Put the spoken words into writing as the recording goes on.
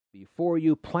Before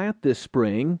you plant this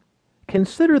spring,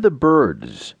 consider the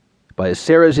birds by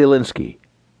Sarah Zielinski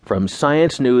from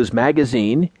Science News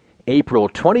Magazine, April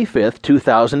 25,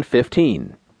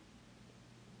 2015.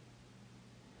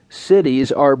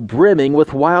 Cities are brimming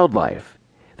with wildlife.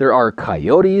 There are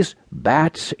coyotes,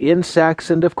 bats, insects,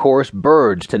 and of course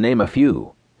birds, to name a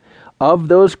few. Of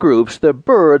those groups, the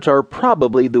birds are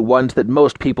probably the ones that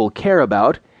most people care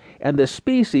about and the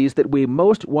species that we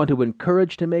most want to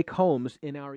encourage to make homes in our